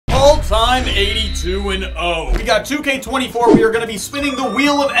all-time 82-0. We got 2K24. We are going to be spinning the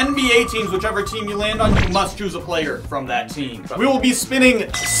wheel of NBA teams. Whichever team you land on, you must choose a player from that team. We will be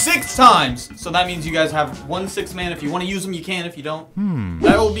spinning 6 times, so that means you guys have 1 6-man. If you want to use them, you can. If you don't,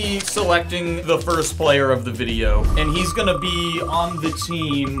 I will be selecting the first player of the video, and he's going to be on the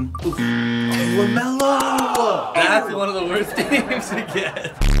team. LaMelo. That's one of the worst names to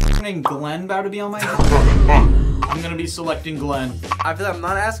get. And Glenn about to be on my team. I'm going to be selecting Glenn. I feel like I'm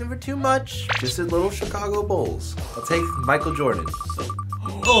not asking for too much. Just a little Chicago Bulls. I'll take Michael Jordan.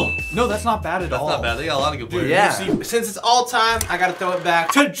 Oh, no, that's not bad at all. That's not bad. They got a lot of good players. Yeah. Since it's all time, I gotta throw it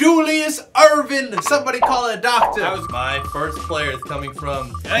back to Julius Erving. Somebody call it a doctor. That was my first player. Is coming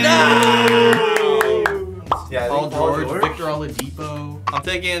from. Yeah, Paul George, Victor Oladipo. I'm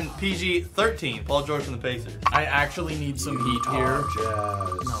taking PG-13. Paul George from the Pacers. I actually need some heat here.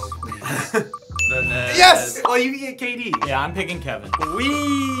 No, please. The Nets. Yes! Well, you can get KD. Yeah, I'm picking Kevin.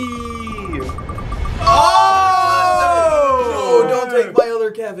 Oh! No, don't take my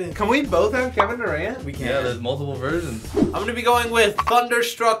other Kevin. Can we both have Kevin Durant? We can. Yeah, there's multiple versions. I'm gonna be going with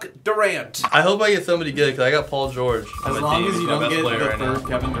Thunderstruck Durant. I hope I get somebody good because I got Paul George. on As my long team. as you He's my don't best get player the right now. third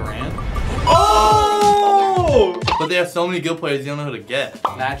Kevin Durant. Oh! But they have so many good players, you don't know who to get.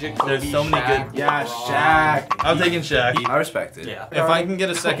 Magic. There's Kobe, so many Shaq, good- Yeah, LeBron. Shaq. I'm taking Shaq. I respect it. Yeah. If I can get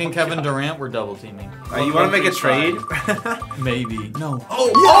a second Kevin Durant, we're double teaming. You want to make a trade? Maybe. No.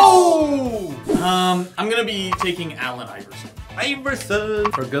 Oh! I'm gonna be taking Allen Iverson.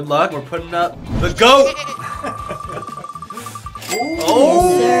 Iverson. For good luck, we're putting up the GOAT.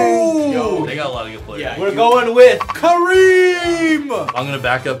 Yo, they got a lot of good players. Yeah. We're going with Kareem. I'm gonna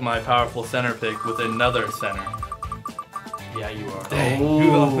back up my powerful center pick with another center. Yeah, you are.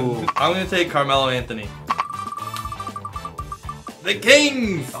 Oh. I'm gonna take Carmelo Anthony. The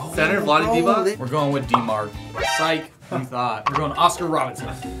Kings! Center, Vlade Divac. We're going with DeMar. Psych. You thought. We're going Oscar Robertson.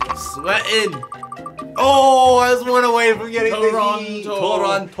 Sweating. Oh, I was one away from getting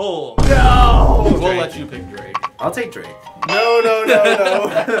Toronto. No. We'll let you pick Drake. I'll take Drake. No.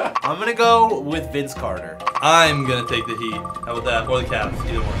 I'm gonna go with Vince Carter. I'm gonna take the Heat. How about that? Or the Cavs,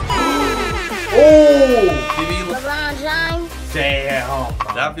 either one. Oh! Give me LeBron James. Damn.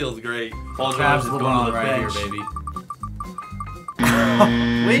 that feels great. Paul George Cavs is going LeBron to the right bench. here, baby.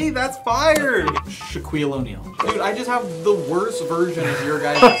 Wait, that's fire. Shaquille O'Neal. Dude, I just have the worst version of your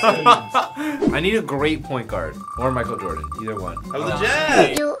guys' teams. I need a great point guard or Michael Jordan, either one. How about the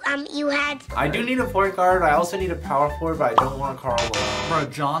Jazz? You had. I do need a point guard. I also need a power forward, but I don't want Karl Malone. Bro,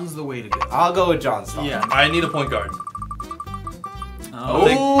 John's the way to go. I'll go with John Stockton. Yeah. I need a point guard.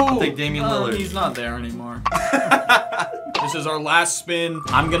 Oh, I'll take Damian Lillard. He's not there anymore. This is our last spin.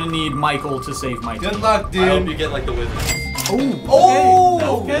 I'm gonna need Michael to save my team. luck, I hope you get like the Wizards.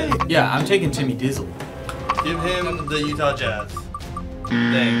 Oh, okay. Yeah, I'm taking Timmy Dizzle. Give him the Utah Jazz.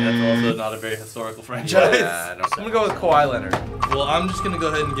 Dang, that's also not a very historical franchise. Yeah, no. I'm gonna go with Kawhi Leonard. Well, I'm just gonna go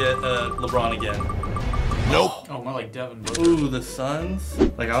ahead and get LeBron again. Nope. Oh, more like Devin Booker. Ooh, the Suns?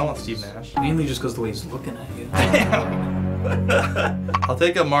 Like, I don't want Steve Nash. Mainly just because the way he's looking at you. I'll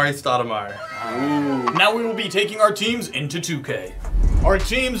take Amari Stoudemire. Now we will be taking our teams into 2K. Our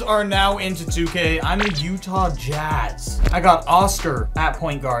teams are now into 2K. I'm a Utah Jazz. I got Oscar at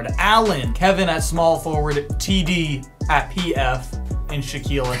point guard, Allen, Kevin at small forward, TD at PF, and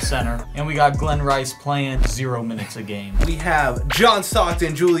Shaquille at center. And we got Glenn Rice playing 0 minutes a game. We have John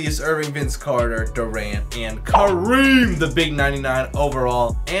Stockton, Julius Erving, Vince Carter, Durant, and Kareem, the big 99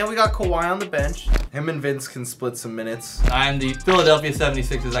 overall. And we got Kawhi on the bench. Him and Vince can split some minutes. I'm the Philadelphia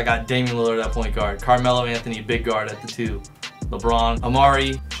 76ers. I got Damian Lillard at point guard, Carmelo Anthony, big guard at the 2. LeBron,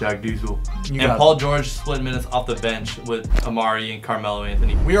 Amari, Shaq Diesel, and Paul George split minutes off the bench with Amari and Carmelo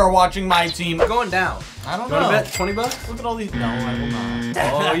Anthony. We are watching my team. We're going down. I don't You wanna know. bet 20 bucks? Look at all these. No, I will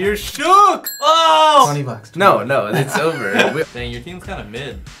not. Oh, you're shook! Oh! 20 bucks. No, it's over. Dang, your team's kind of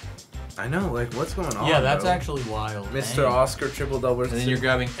mid. I know, like, what's going on? Yeah, that's bro? actually wild. Mr. Dang. Oscar triple double. And then you're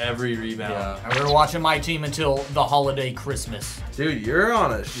grabbing every rebound. Yeah, and we're watching my team until the holiday Christmas. Dude, you're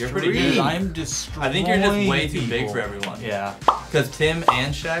on a You're streak. pretty good. I'm destroying. I think you're just way too people. big for everyone. Yeah. Because Tim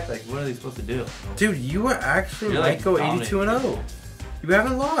and Shaq, like, what are they supposed to do? Dude, you are actually You're, like, might go 82-0. You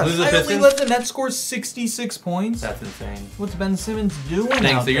haven't lost. Who's the I only Pistons? let the Nets score 66 points. That's insane. What's Ben Simmons doing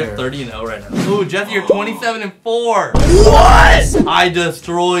Dang, out so you're there? 30-0 right now. Ooh, Jesse, you're 27-4. What? I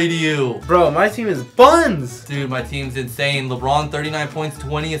destroyed you. Bro, my team is buns. Dude, my team's insane. LeBron, 39 points,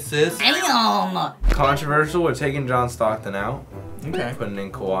 20 assists. Damn. Controversial, we're taking John Stockton out. Okay. Putting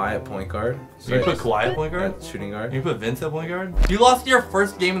in Kawhi at point guard. So you put Kawhi at point guard? At shooting guard. You put Vince at point guard? You lost your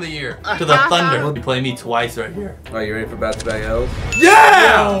first game of the year to the Thunder. You played me twice right here. Oh, you ready for back-to-back L's?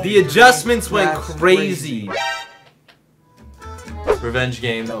 Yeah! The adjustments went That's crazy. Revenge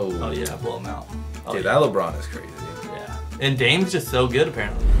game. Oh. Yeah, blow him out. Oh, Dude, yeah. that LeBron is crazy. Yeah. And Dame's just so good,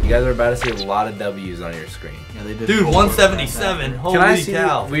 apparently. You guys are about to see a lot of W's on your screen. Yeah, they did. Dude, 177. Holy Can I see?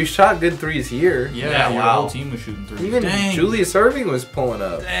 cow. We shot good threes here. Yeah, your wow. whole team was shooting threes. Even Dang. Julius Erving was pulling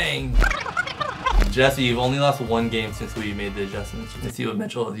up. Dang. Jesse, you've only lost one game since we made the adjustments. Let's see what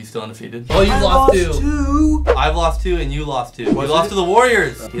Mitchell is. You still undefeated? Oh, you lost two. I've lost 2 and you lost 2. Was you lost it? to the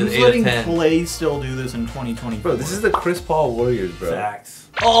Warriors. He was Who's 8 letting of 10. Clay still do this in 2024? Bro, this is the Chris Paul Warriors, bro. Facts.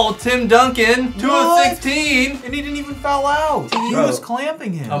 Oh, Tim Duncan, 2 of 16. And he didn't even foul out. He Bro. was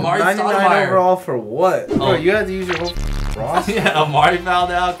clamping him. Amari 99 Stoudemire. overall for what? Bro, Oh. you had to use your whole roster. Yeah, Amari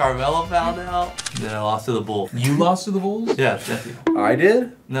fouled out, Carmelo fouled out. Then I lost to the Bulls. You lost to the Bulls? Yeah, Jesse. I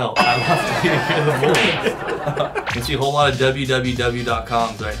did? No, I lost to the Bulls. You see a whole lot of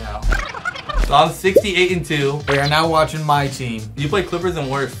www.coms right now. So I'm 68 and 2. We are now watching my team. You play Clippers and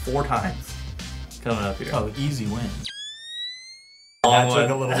Warriors 4 times. Coming up here. Oh, easy win. Long That took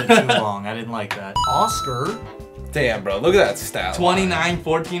one. a little bit too long. I didn't like that. Oscar. Damn, bro, look at that stat. 29,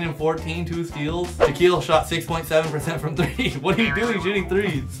 14, and 14, 2 steals. Shaquille shot 6.7% from 3. What are you doing shooting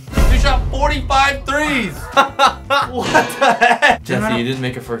threes? You shot 45 threes! What the heck? Jesse, you didn't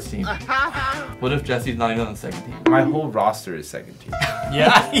make a first team. What if Jesse's not even on the second team? My whole roster is second team.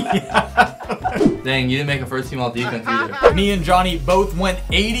 Yeah. Dang, you didn't make a first team all defense either. Me and Johnny both went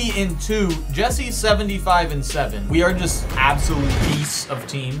 80 and 2. Jesse's 75 and 7. We are just absolute beasts of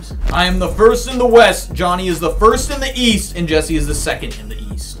teams. I am the first in the West. Johnny is the first in the East, and Jesse is the second in the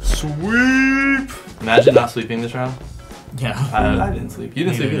East. Sweep! Imagine not sleeping this round. Yeah. I didn't sleep. You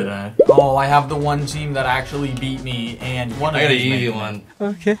didn't sleep Neither either. did I. Oh, I have the one team that actually beat me, and one I of got an these easy made me. one.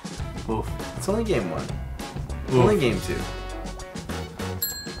 Okay. Oof. It's only game 1. It's Oof. only game 2.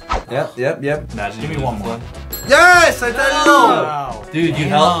 Yep. Imagine Give you me lose one this more. Yes! I did it! Wow. Dude, you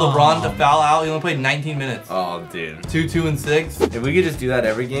held LeBron to foul out. You only played 19 minutes. Oh, dude. 2, 2, and 6. If we could just do that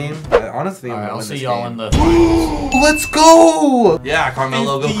every game, I honestly think All right, I'm I'll gonna see win this y'all game. in the finals. Let's go! Yeah,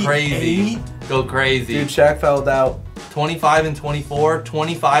 Carmelo, go 58? crazy. Go crazy. Dude, Shaq fouled out. 25 and 24,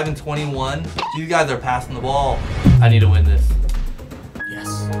 25 and 21. These guys are passing the ball. I need to win this.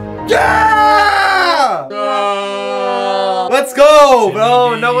 Yes. Yeah! Let's go, Jimmy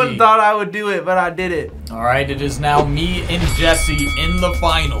bro. D. No one thought I would do it, but I did it. All right, it is now me and Jesse in the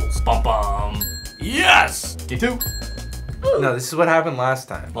finals. Bum bum. Yes. Game 2. No, this is what happened last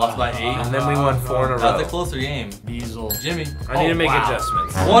time. Lost by 8. And then we won 4 in a That's a row. closer game. Diesel. Jimmy. I need to make wow.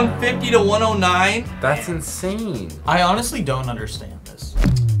 adjustments. 150 to 109. That's insane. I honestly don't understand this.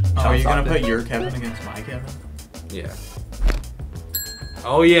 Oh, are you gonna put your Kevin against my Kevin? Yeah.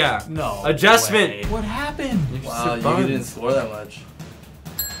 Oh, yeah. No. Adjustment. way. What happened? Wow, you buns. didn't score that much.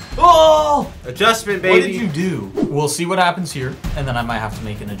 Oh! Adjustment, What baby. did you do? We'll see what happens here, and then I might have to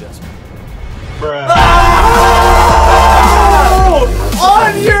make an adjustment.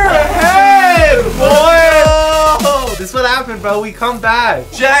 On your head, boy! This is what happened, bro. We come back.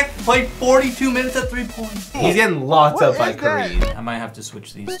 Jack played 42 minutes at 3 points. He's getting locked up by Kareem. I might have to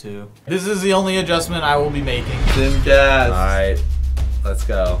switch these two. This is the only adjustment I will be making. Simcast. Alright. Let's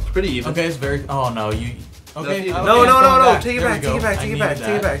go. Pretty even. Okay, it's very. Oh no, you. Okay. No, okay, No, it's no, going no, no. back. Take it There back, we take it go. back, I take it needed back, take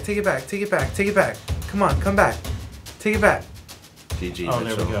it that. back, take it back, take it back, take it back. Come on, come back. Take it back. GG. Oh,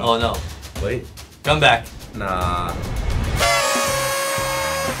 there we Mitchell. go. Oh no. Wait. Come back. Nah.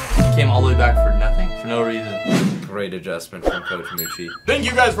 You came all the way back for nothing, for no reason. Great adjustment from Coach Mucci. Thank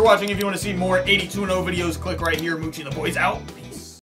you guys for watching. If you want to see more 82-0 videos, click right here. Moochie and the boys out. Peace.